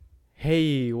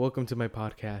Hey, welcome to my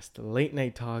podcast, Late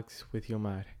Night Talks with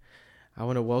Yomar. I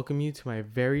want to welcome you to my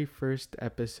very first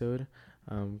episode.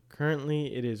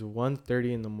 Currently, it is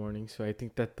 1:30 in the morning, so I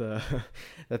think that the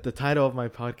that the title of my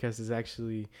podcast is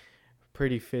actually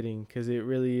pretty fitting because it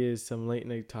really is some late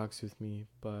night talks with me.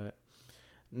 But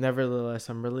nevertheless,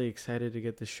 I'm really excited to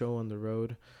get the show on the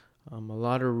road. A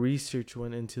lot of research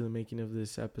went into the making of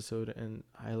this episode, and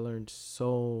I learned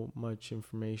so much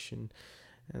information.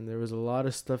 And there was a lot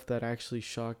of stuff that actually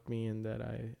shocked me, and that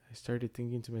I started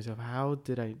thinking to myself, how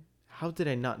did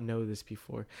I not know this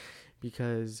before?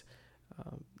 Because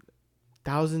um,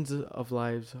 thousands of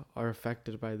lives are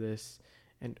affected by this,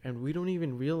 and we don't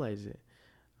even realize it.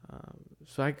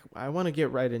 So I want to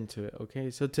get right into it, okay?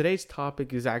 So today's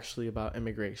topic is actually about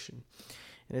immigration.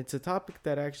 And it's a topic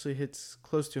that actually hits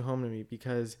close to home to me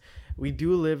because we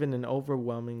do live in an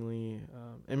overwhelmingly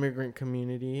immigrant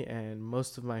community, and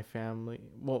most of my family,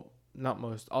 well, not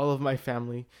most, all of my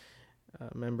family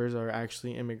members are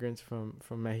actually immigrants from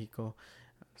Mexico.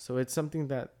 So it's something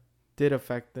that did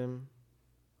affect them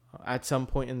at some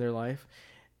point in their life,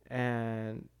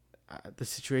 and the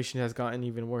situation has gotten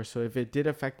even worse. So if it did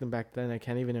affect them back then, I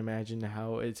can't even imagine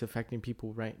how it's affecting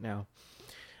people right now.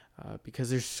 Because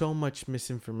there's so much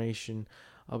misinformation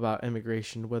about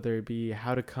immigration, whether it be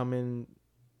how to come in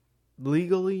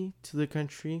legally to the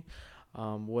country,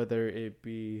 whether it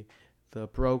be the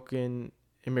broken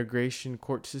immigration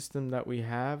court system that we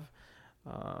have,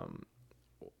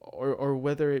 or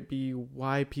whether it be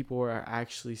why people are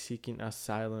actually seeking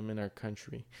asylum in our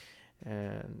country.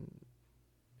 And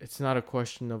it's not a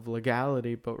question of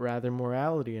legality, but rather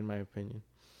morality, in my opinion.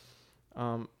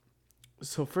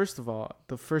 So first of all,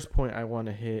 the first point I want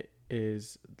to hit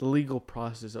is the legal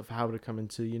process of how to come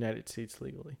into the United States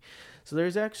legally. So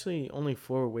there's actually only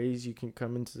four ways you can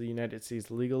come into the United States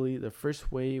legally. The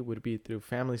first way would be through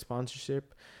family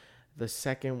sponsorship. The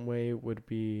second way would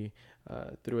be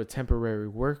through a temporary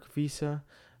work visa.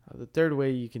 The third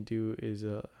way you can do is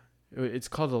it's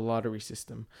called a lottery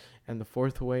system. And the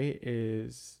fourth way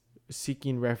is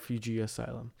seeking refugee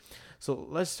asylum. So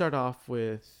let's start off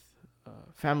with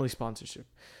family sponsorship.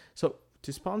 So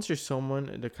to sponsor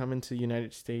someone to come into the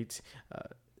United States,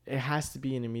 it has to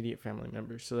be an immediate family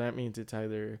member. So that means it's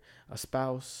either a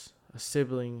spouse, a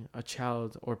sibling, a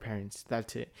child, or parents.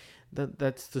 That's it.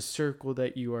 That's the circle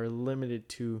that you are limited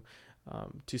to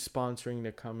sponsoring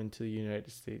to come into the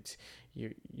United States.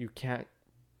 You can't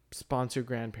sponsor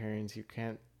grandparents. You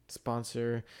can't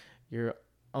sponsor your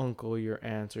uncle, your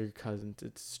aunts, or your cousins.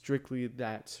 It's strictly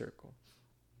that circle.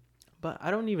 But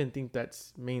I don't even think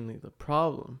that's mainly the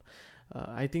problem.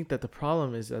 I think that the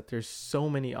problem is that there's so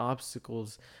many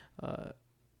obstacles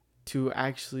to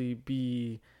actually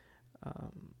be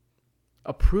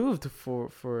approved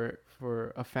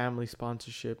for a family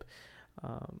sponsorship,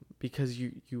 because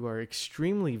you are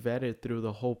extremely vetted through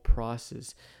the whole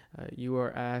process. You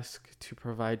are asked to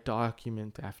provide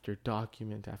document after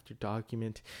document after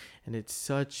document, and it's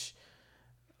such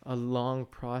a long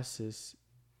process.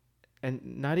 And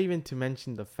not even to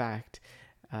mention the fact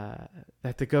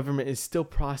that the government is still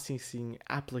processing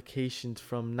applications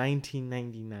from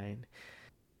 1999.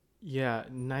 Yeah,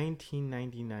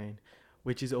 1999,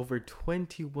 which is over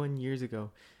 21 years ago.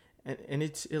 And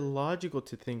it's illogical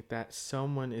to think that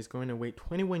someone is going to wait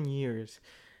 21 years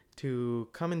to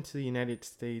come into the United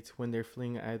States when they're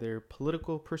fleeing either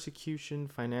political persecution,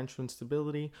 financial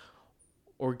instability,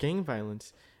 or gang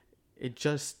violence. It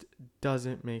just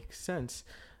doesn't make sense.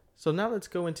 So now let's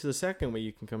go into the second way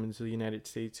you can come into the United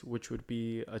States, which would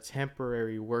be a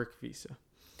temporary work visa.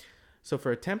 So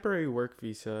for a temporary work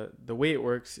visa, the way it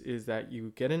works is that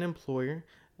you get an employer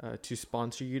to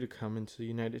sponsor you to come into the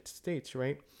United States,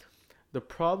 right? The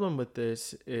problem with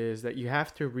this is that you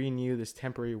have to renew this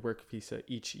temporary work visa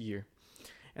each year.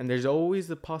 And there's always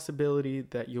the possibility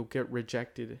that you'll get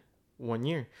rejected 1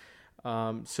 year.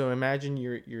 So imagine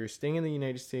you're staying in the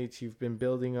United States, you've been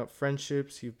building up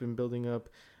friendships, you've been building up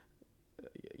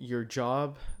your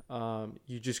job,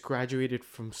 you just graduated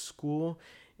from school,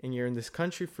 and you're in this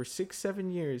country for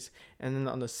 6-7 years, and then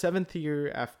on the 7th year,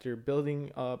 after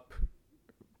building up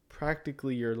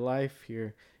practically your life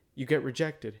here, you get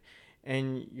rejected,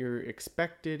 and you're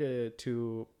expected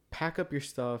to pack up your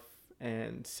stuff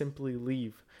and simply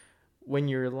leave when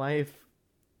your life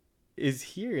is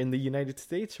here in the United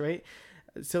States, right?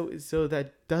 So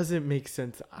that doesn't make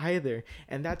sense either.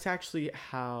 And that's actually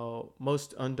how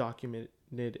most undocumented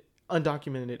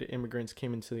immigrants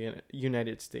came into the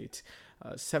United States.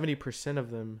 70%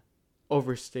 of them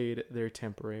overstayed their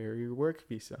temporary work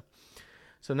visa.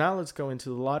 So now let's go into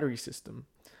the lottery system.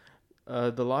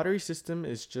 The lottery system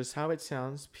is just how it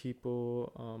sounds.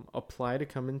 People apply to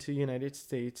come into the United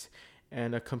States,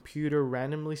 and a computer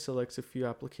randomly selects a few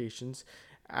applications.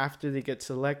 After they get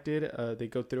selected, they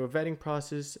go through a vetting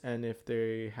process, and if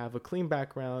they have a clean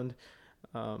background,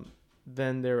 um,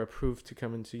 then they're approved to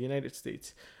come into the United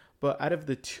States. But out of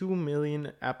the 2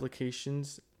 million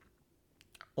applications,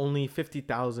 only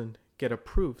 50,000 get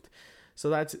approved. So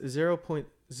that's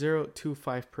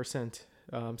 0.025%.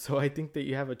 So I think that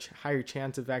you have a higher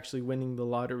chance of actually winning the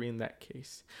lottery in that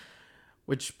case.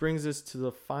 Which brings us to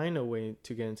the final way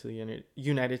to get into the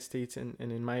United States, and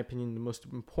in my opinion, the most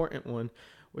important one,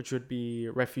 which would be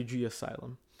refugee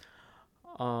asylum.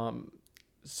 Um,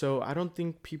 so I don't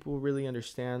think people really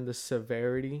understand the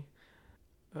severity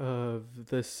of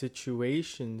the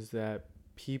situations that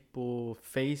people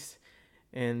face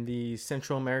in the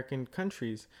Central American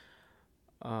countries.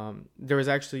 There was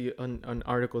actually an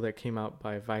article that came out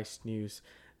by Vice News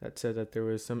that said that there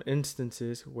was some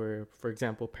instances where, for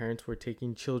example, parents were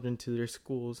taking children to their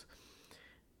schools,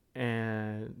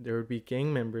 and there would be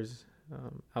gang members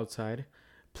outside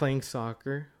playing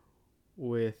soccer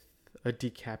with a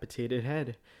decapitated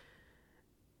head.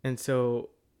 And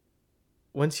so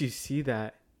once you see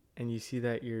that, and you see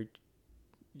that your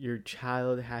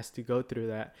child has to go through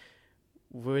that,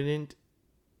 wouldn't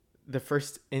the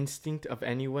first instinct of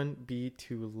anyone be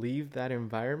to leave that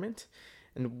environment?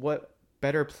 And what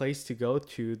better place to go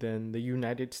to than the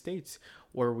United States,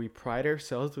 where we pride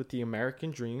ourselves with the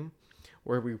American dream,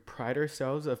 where we pride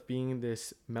ourselves of being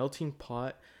this melting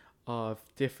pot of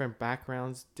different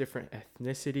backgrounds, different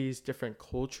ethnicities, different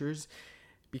cultures,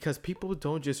 because people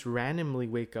don't just randomly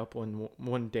wake up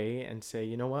one day and say,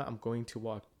 you know what, I'm going to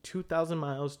walk 2,000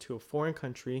 miles to a foreign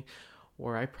country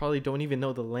where I probably don't even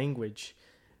know the language.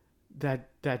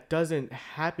 That doesn't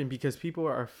happen because people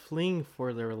are fleeing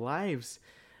for their lives,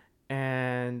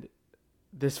 and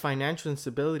this financial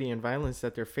instability and violence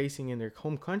that they're facing in their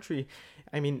home country,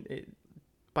 I mean,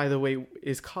 by the way,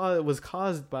 was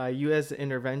caused by U.S.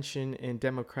 intervention in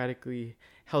democratically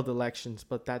held elections,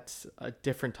 but that's a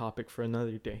different topic for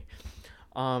another day.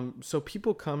 So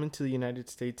people come into the United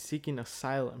States seeking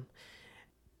asylum,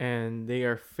 and they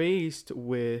are faced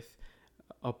with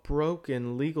a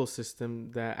broken legal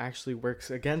system that actually works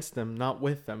against them, not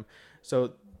with them.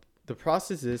 So the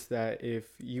process is that if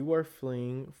you are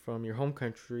fleeing from your home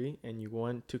country and you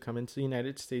want to come into the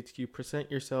United States, you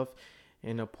present yourself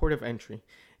in a port of entry,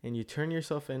 and you turn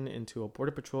yourself into a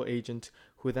Border Patrol agent,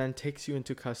 who then takes you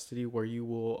into custody, where you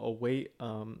will await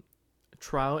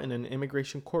trial in an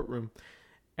immigration courtroom,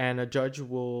 and a judge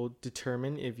will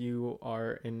determine if you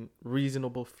are in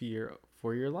reasonable fear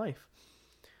for your life.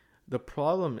 The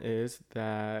problem is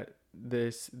that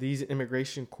these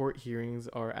immigration court hearings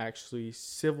are actually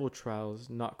civil trials,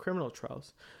 not criminal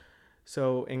trials.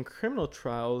 So in criminal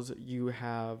trials, you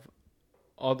have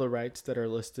all the rights that are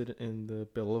listed in the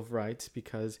Bill of Rights,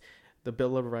 because the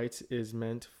Bill of Rights is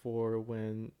meant for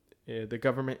when the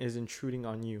government is intruding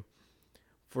on you.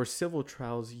 For civil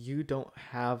trials, you don't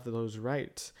have those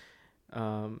rights.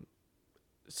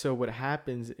 So what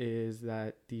happens is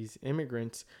that these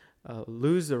immigrants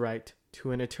lose the right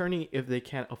to an attorney if they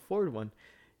can't afford one.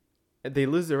 They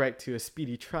lose the right to a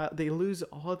speedy trial. They lose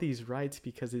all these rights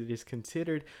because it is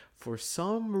considered, for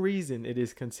some reason, it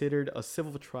is considered a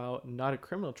civil trial, not a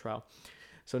criminal trial.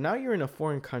 So now you're in a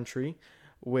foreign country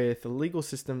with a legal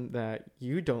system that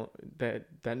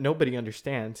that nobody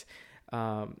understands,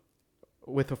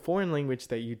 with a foreign language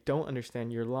that you don't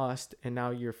understand. You're lost, and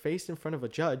now you're faced in front of a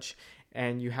judge,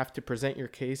 and you have to present your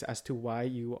case as to why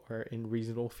you are in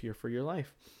reasonable fear for your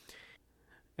life.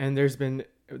 And there's been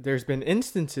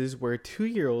instances where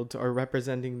 2-year-olds are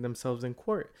representing themselves in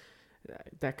court.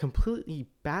 That completely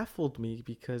baffled me,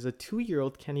 because a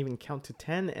 2-year-old can't even count to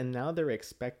 10, and now they're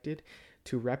expected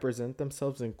to represent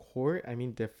themselves in court. I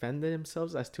mean, defend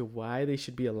themselves as to why they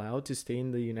should be allowed to stay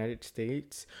in the United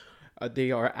States.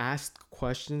 They are asked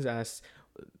questions as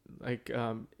like,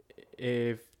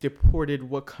 if deported,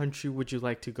 what country would you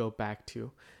like to go back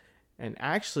to? And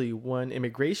actually, one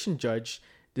immigration judge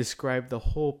described the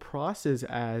whole process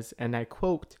as, and I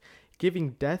quote,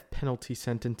 giving death penalty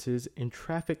sentences in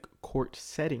traffic court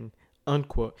setting,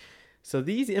 unquote. So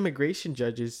these immigration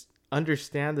judges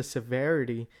understand the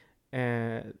severity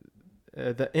and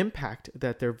the impact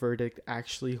that their verdict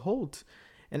actually holds.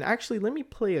 And actually, let me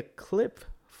play a clip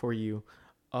for you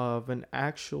of an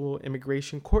actual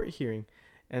immigration court hearing.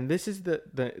 And this is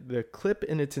the clip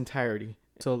in its entirety.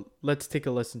 So let's take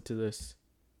a listen to this.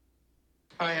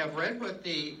 I have read what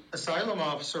the asylum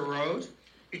officer wrote.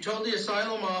 You told the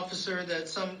asylum officer that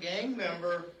some gang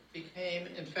member became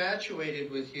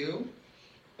infatuated with you,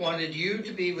 wanted you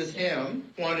to be with him,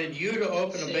 wanted you to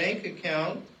open a bank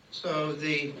account so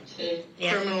the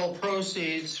criminal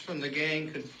proceeds from the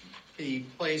gang could be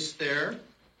placed there,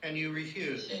 and you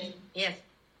refused. Yes.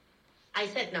 I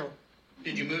said no.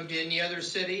 Did you move to any other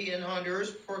city in Honduras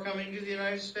before coming to the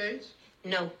United States?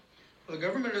 No. Well, the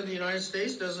government of the United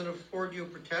States doesn't afford you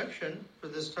protection for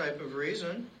this type of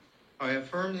reason. I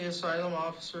affirm the asylum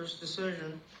officer's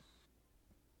decision.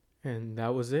 And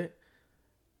that was it.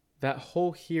 That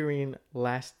whole hearing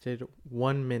lasted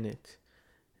 1 minute.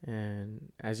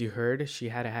 And as you heard, she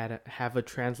had to have a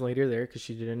translator there because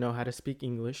she didn't know how to speak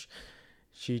English.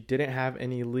 She didn't have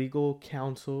any legal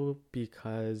counsel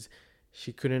because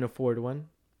she couldn't afford one.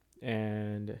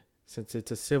 And since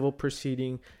it's a civil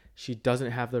proceeding, she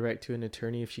doesn't have the right to an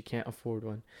attorney if she can't afford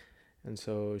one. And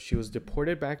so she was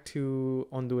deported back to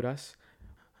Honduras,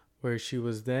 where she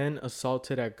was then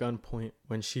assaulted at gunpoint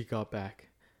when she got back.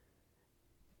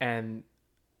 And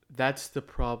that's the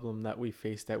problem that we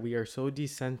face, that we are so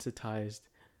desensitized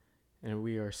and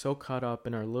we are so caught up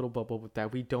in our little bubble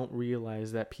that we don't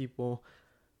realize that people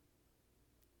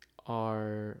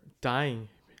are dying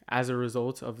as a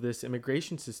result of this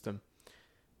immigration system.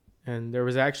 And there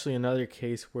was actually another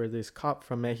case where this cop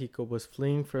from Mexico was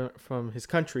fleeing from his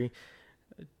country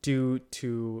due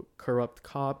to corrupt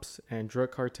cops and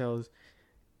drug cartels.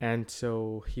 And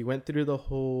so he went through the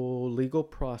whole legal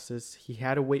process. He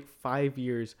had to wait 5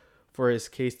 years for his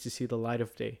case to see the light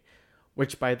of day,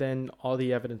 which by then all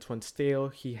the evidence went stale.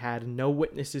 He had no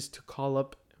witnesses to call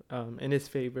up in his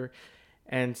favor.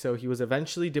 And so he was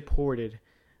eventually deported.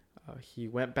 He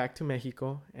went back to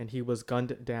Mexico and he was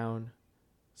gunned down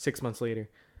 6 months later.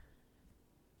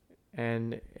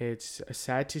 And it's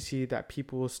sad to see that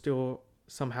people will still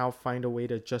somehow find a way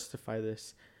to justify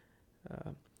this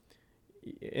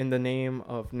in the name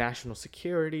of national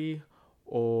security,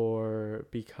 or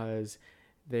because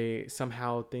they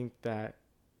somehow think that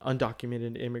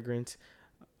undocumented immigrants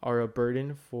are a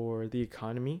burden for the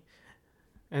economy.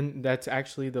 And that's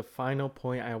actually the final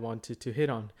point I wanted to hit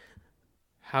on: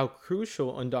 how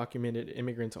crucial undocumented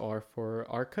immigrants are for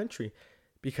our country.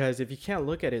 Because if you can't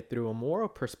look at it through a moral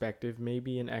perspective,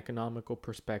 maybe an economical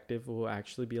perspective will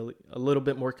actually be a little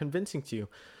bit more convincing to you.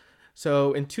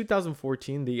 So in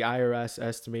 2014, the IRS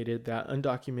estimated that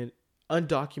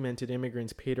undocumented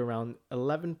immigrants paid around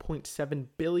 $11.7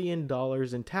 billion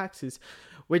in taxes,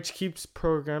 which keeps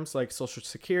programs like Social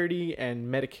Security and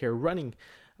Medicare running.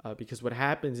 Because what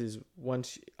happens is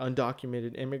once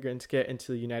undocumented immigrants get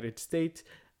into the United States,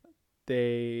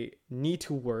 they need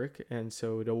to work. And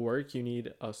so to work, you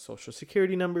need a Social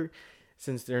Security number.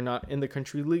 Since they're not in the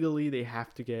country legally, they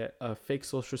have to get a fake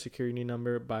Social Security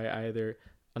number by either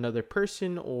another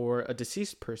person or a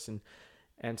deceased person.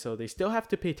 And so they still have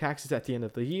to pay taxes at the end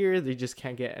of the year. They just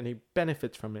can't get any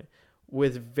benefits from it,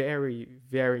 with very,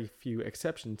 very few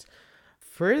exceptions.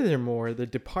 Furthermore, the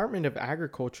Department of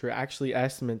Agriculture actually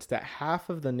estimates that half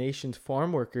of the nation's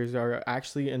farm workers are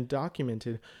actually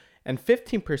undocumented, and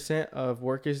 15% of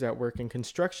workers that work in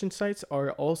construction sites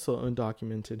are also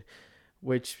undocumented,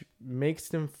 which makes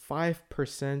them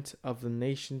 5% of the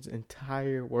nation's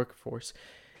entire workforce,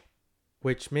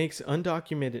 which makes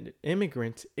undocumented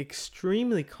immigrants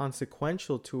extremely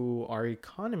consequential to our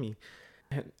economy.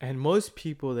 And most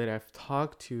people that I've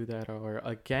talked to that are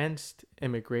against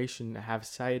immigration have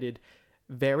cited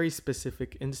very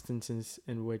specific instances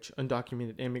in which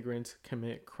undocumented immigrants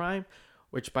commit crime,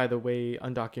 which, by the way,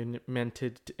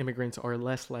 undocumented immigrants are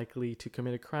less likely to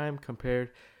commit a crime compared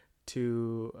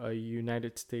to a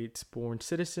United States-born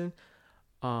citizen.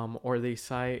 Or they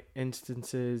cite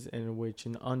instances in which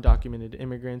an undocumented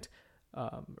immigrant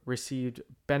received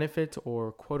benefits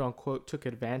or quote-unquote took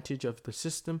advantage of the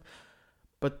system.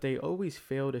 But they always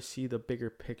fail to see the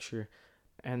bigger picture,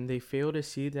 and they fail to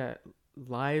see that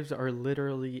lives are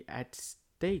literally at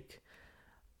stake.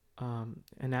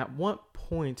 And at what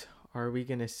point are we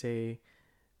going to say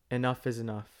enough is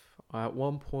enough? At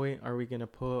one point are we going to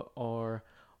put our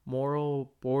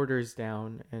moral borders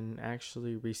down and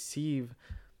actually receive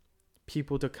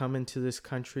people to come into this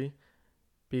country?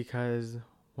 Because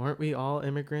weren't we all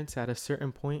immigrants at a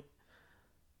certain point?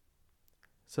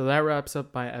 So that wraps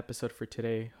up my episode for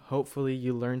today. Hopefully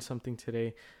you learned something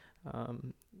today.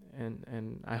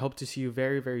 And I hope to see you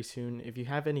very, very soon. If you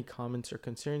have any comments or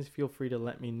concerns, feel free to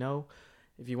let me know.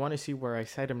 If you want to see where I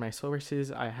cited my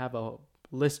sources, I have a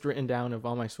list written down of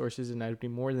all my sources, and I'd be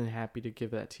more than happy to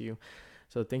give that to you.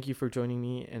 So thank you for joining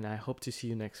me, and I hope to see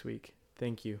you next week.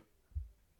 Thank you.